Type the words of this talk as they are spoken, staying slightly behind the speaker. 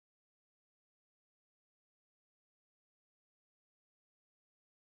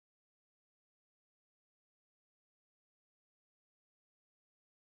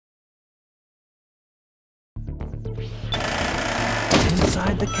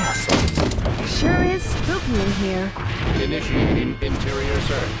inside the castle. Sure is spooky in here. Initiating interior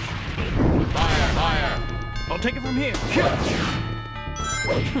search. Fire! Fire! I'll take it from here.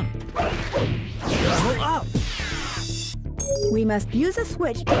 Level up! We must use a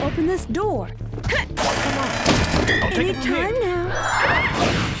switch to open this door. Come on. I'll take Any it from time here. now.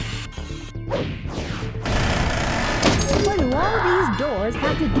 What do all these doors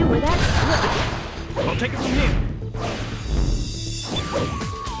have to do with that switch? I'll take it from here.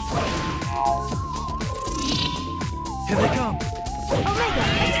 Here they come. Omega,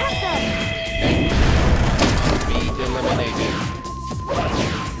 attack them! Be eliminated.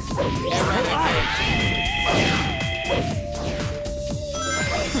 Eradicate.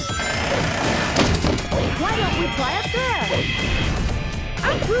 Why don't we try up there?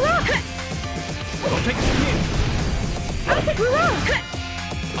 I'll take it from here.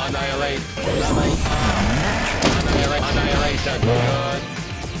 Annihilate. Level up. Annihilation. Good.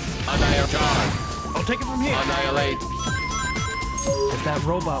 Annihilation. I'll take it from here. Annihilate. If that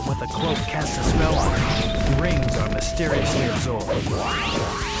robot with the cloak casts a spell on it, rings are mysteriously absorbed.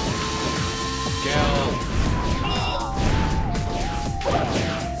 Kill.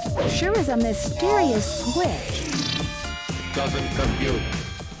 Sure is a mysterious switch. Doesn't compute.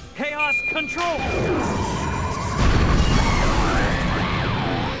 Chaos control!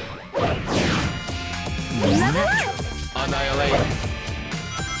 Level up! Annihilate.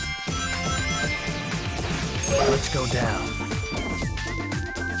 Let's go down.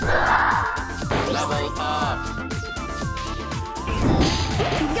 Level up.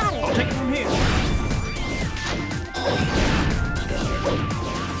 Got I'll it! take it from here.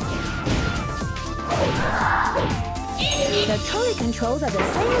 The trolley controls are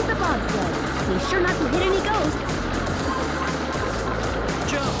the same as the bobsled. Be sure not to hit any ghosts.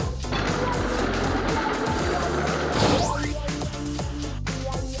 Jump!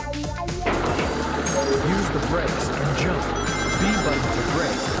 Use the brakes and jump. B button to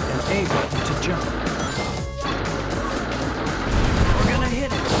brake and A button to jump. We're gonna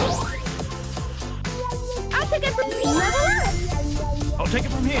hit it. I'll take it from level up! I'll take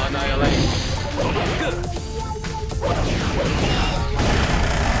it from here. Annihilate. Good.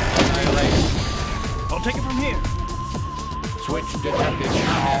 Annihilate. I'll take it from here. Switch detected.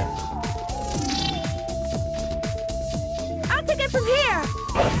 Ahead. I'll take it from here!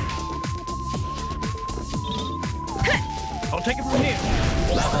 I'll take it from here.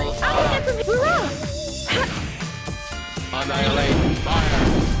 Level I'll up. take it from here! Annihilate. Fire.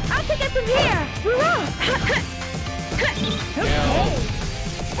 I'll take it from here! Kill.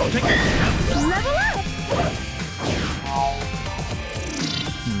 I'll take it. Level up!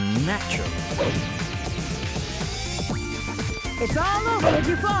 Natural. It's all over if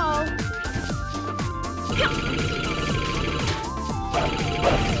you fall.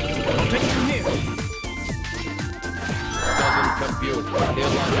 I'll take it from here. Doesn't compute.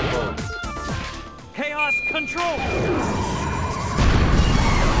 Illogical. Chaos control!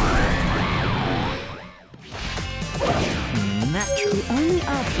 Natural. The only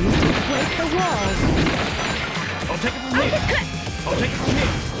option is to break the walls. I'll take it from here. I'll take it from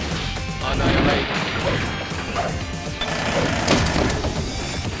here. Annihilate.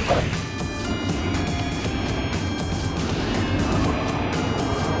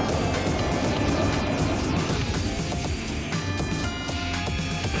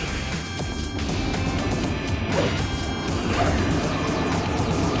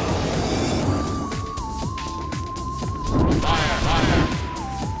 Fire, fire.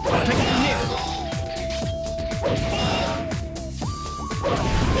 I'll take it from here.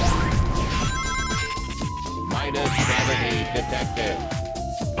 Minus gravity detected.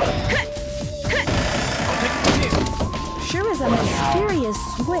 I'll take it from here. Sure is a mysterious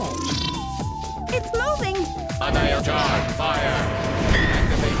switch. It's moving! Annihilate. Charge. Fire.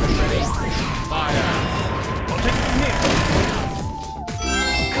 Activation ready. Fire. I'll take it from here.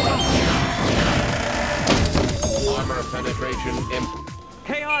 Come on. Armor penetration imp.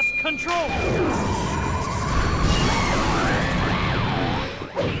 Chaos control!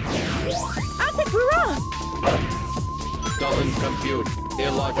 I'll take hurrah! Doesn't compute.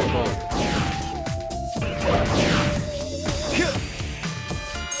 Illogical.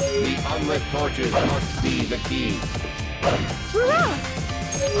 The unlit torches must be the key. Hurrah!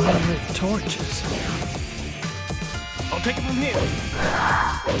 Unlit torches. I'll take it from here.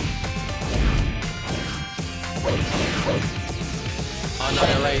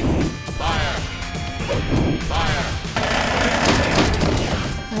 Annihilate. Fire. Fire.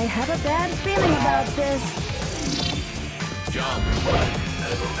 I have a bad feeling about this. Jump.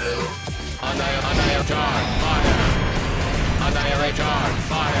 Annihilate. Charge. Fire. Annihilator,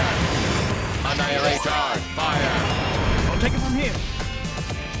 fire! Annihilator, fire! I'll take it from here.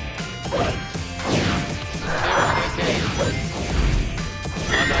 Eradicate!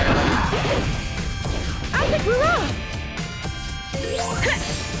 Annihilate! I think we're off!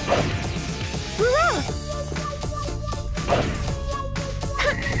 We're off!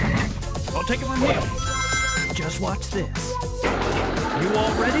 I'll take it from here. Just watch this. You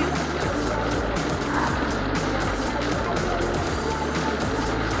all ready?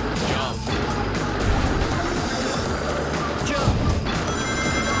 Jump! Jump!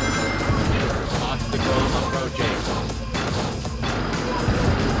 Obstacle approaching.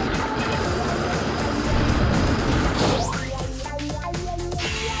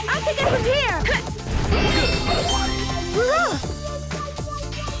 I'll take it from here! We're off!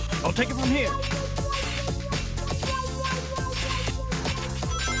 I'll take it from here.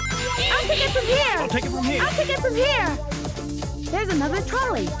 I'll take it from here! I'll take it from here. I'll take it from here! There's another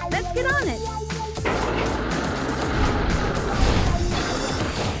trolley. Let's get on it.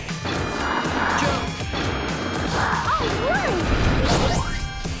 Jump! All right!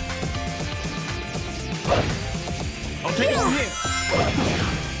 I'll take it from here.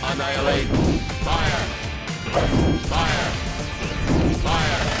 Annihilate! Fire! Fire!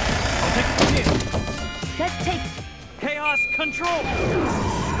 Fire! I'll take it from here. Let's take... Chaos control!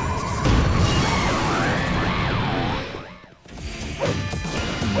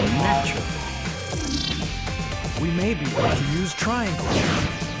 Naturally. We may be able to use triangle.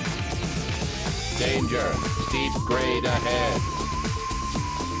 Danger! Steep grade ahead!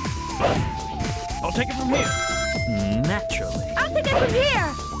 I'll take it from here. Naturally. I'll take it from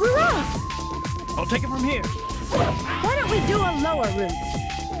here! We're off! I'll take it from here. Why don't we do a lower route?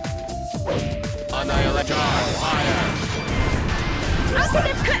 Annihilator! Fire! I'll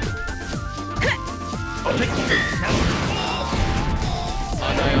take it... I'll take it from here.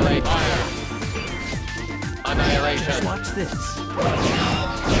 Annihilate! Fire! Just Annihilation! watch this.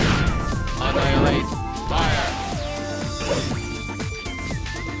 Annihilate! Fire!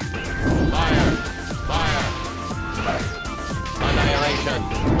 Fire! Fire! Annihilation!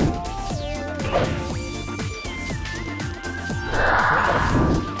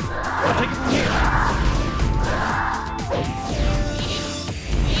 I'll take it from here.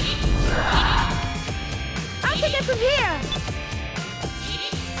 I'll take it from here!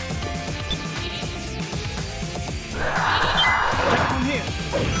 I'll take it from here.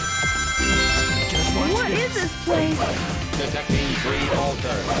 Just watch What this. is this place? Detecting 3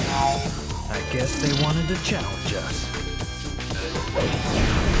 altars. I guess they wanted to challenge us.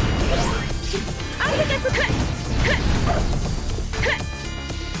 I'll take it from...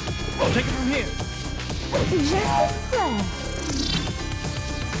 I'll take it from here. Just as planned.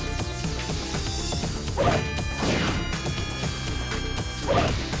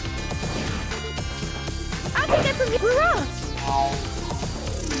 I'll take it from here. We're off!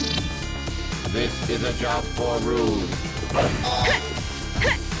 This is a job for rules.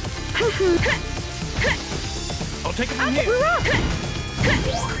 I'll take it from here. We're off!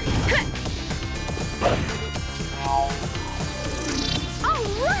 All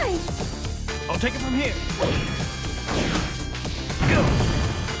right! I'll take it from here. Go!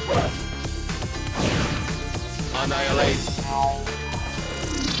 Annihilate!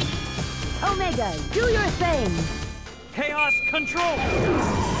 Omega, do your thing! Chaos control!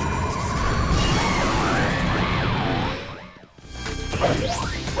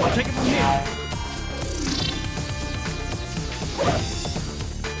 I'll take it from here.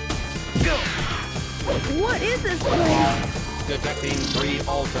 Go! What is this place? Detecting 3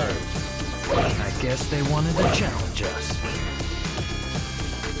 altars. I guess they wanted to challenge us.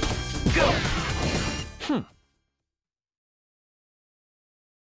 Go!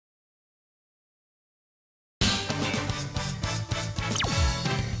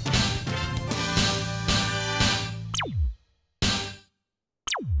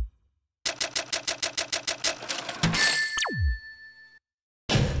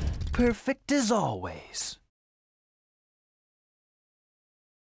 Perfect as always.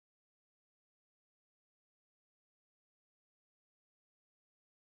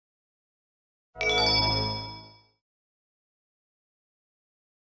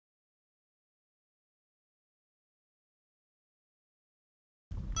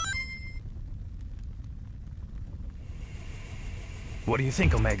 What do you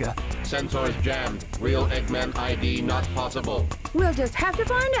think, Omega? Sensors jammed. Real Eggman ID not possible. We'll just have to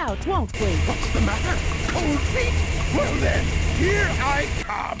find out, won't we? What's the matter? Cold feet? Well then, here I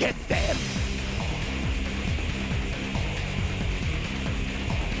come. Get them.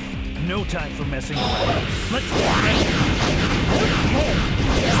 No time for messing around. Let's go!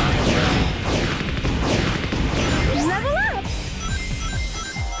 Level up!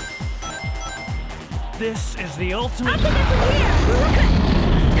 This is the ultimate. I'll take it from here!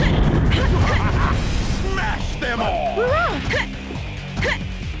 Smash them all!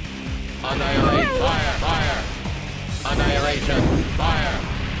 Annihilate. Fire. Fire. Annihilation. Fire.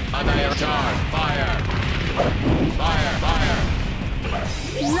 Annihilation. Fire. Fire. Fire.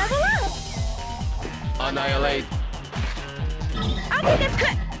 Level up! Annihilate. I'll take it!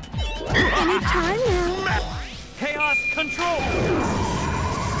 Anytime now! Chaos control.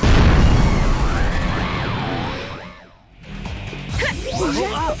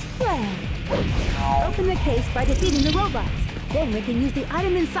 Level up. Display. Open the case by defeating the robots. Then we can use the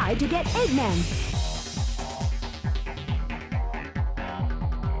item inside to get Eggman.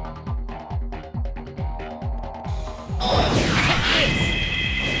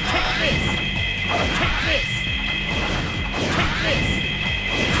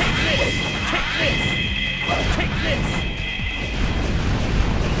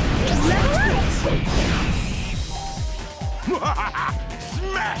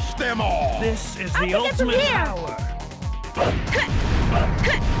 Smash them all! This is I'll the take it from ultimate here. power.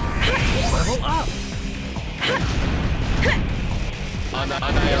 Level up.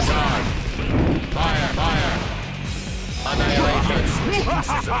 Annihilation. Fire. Fire. Annihilation.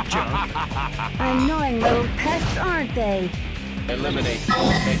 Pieces of junk. Annoying little pests, aren't they? Eliminate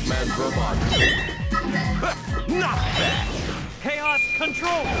all Eggman's robots. Not bad! Chaos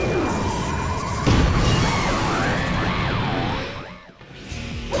control.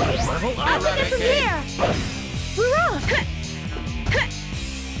 Level I'll up. take it from here! We're off!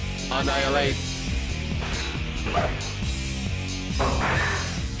 Annihilate.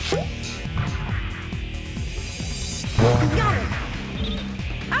 Got it!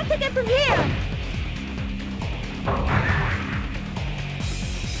 I'll take it from here!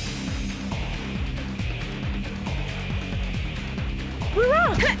 We're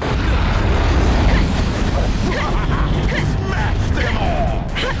off! Smash them all!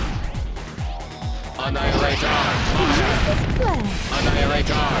 Annihilation. Fire. Display.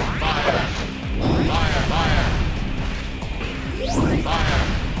 Annihilation. Fire. Fire. Fire. Fire.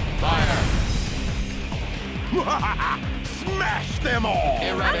 Fire. Smash them all! I'll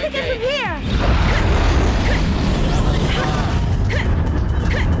take it Eradicate. from here!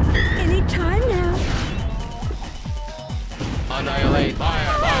 Anytime now! Annihilate.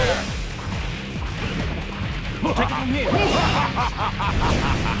 Fire. Fire. Take it from here.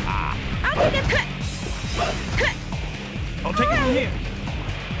 I'll take it! I'll take it from here.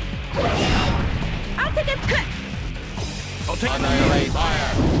 I'll take it! I'll take it from here. Annihilate. Fire.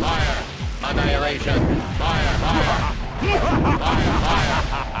 Fire. Annihilation. Fire. Fire. Fire. Fire.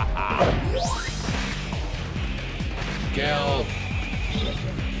 Kill.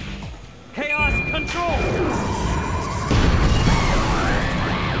 Chaos control.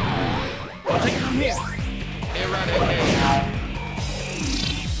 I'll take it from here. Eradicate.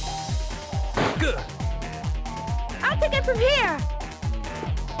 Good. I'll take it from here!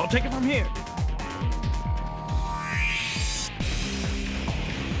 I'll take it from here.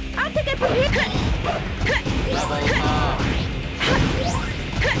 I'll take it from here! Level up.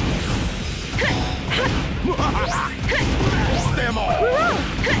 Smash them all!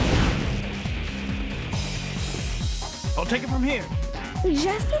 I'll take it from here.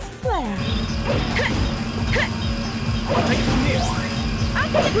 Just as planned. I'll take it from here. I'll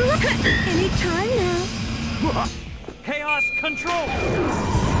take it from here! Anytime now! Chaos control.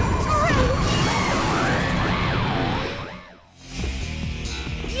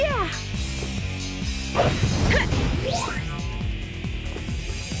 Yeah!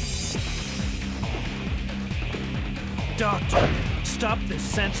 Doctor, stop this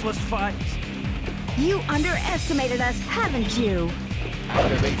senseless fight. You underestimated us, haven't you?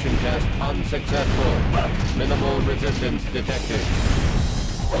 Activation test unsuccessful. Minimal resistance detected.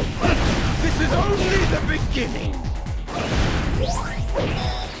 This is only the beginning!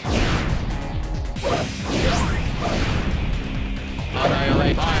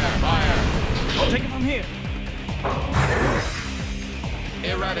 Annihilate. Fire. Fire. I'll take it from here.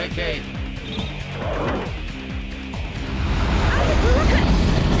 Eradicate.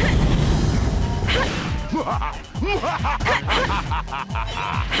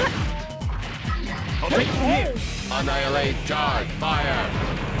 I'll take it from here. Annihilate. Charge. Fire.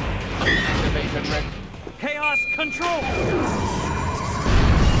 Activation ring. Chaos control.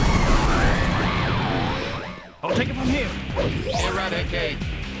 I'll take it from here. Eradicate.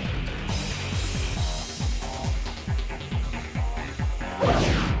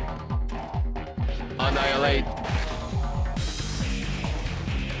 Annihilate.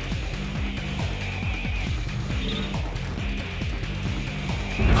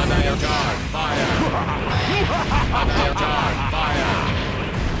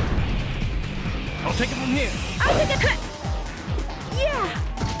 take it from here. I'll take it. Yeah.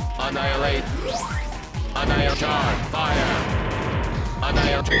 Annihilate. Annihilate. Charge. Fire.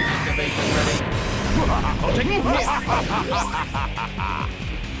 Annihilate. Activation ready. I'll take it from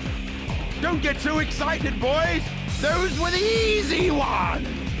here. Don't get too excited, boys. Those were the easy ones.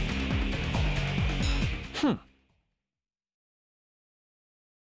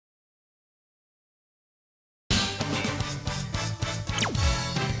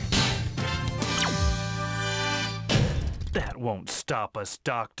 That won't stop us,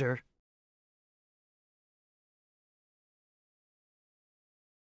 Doctor.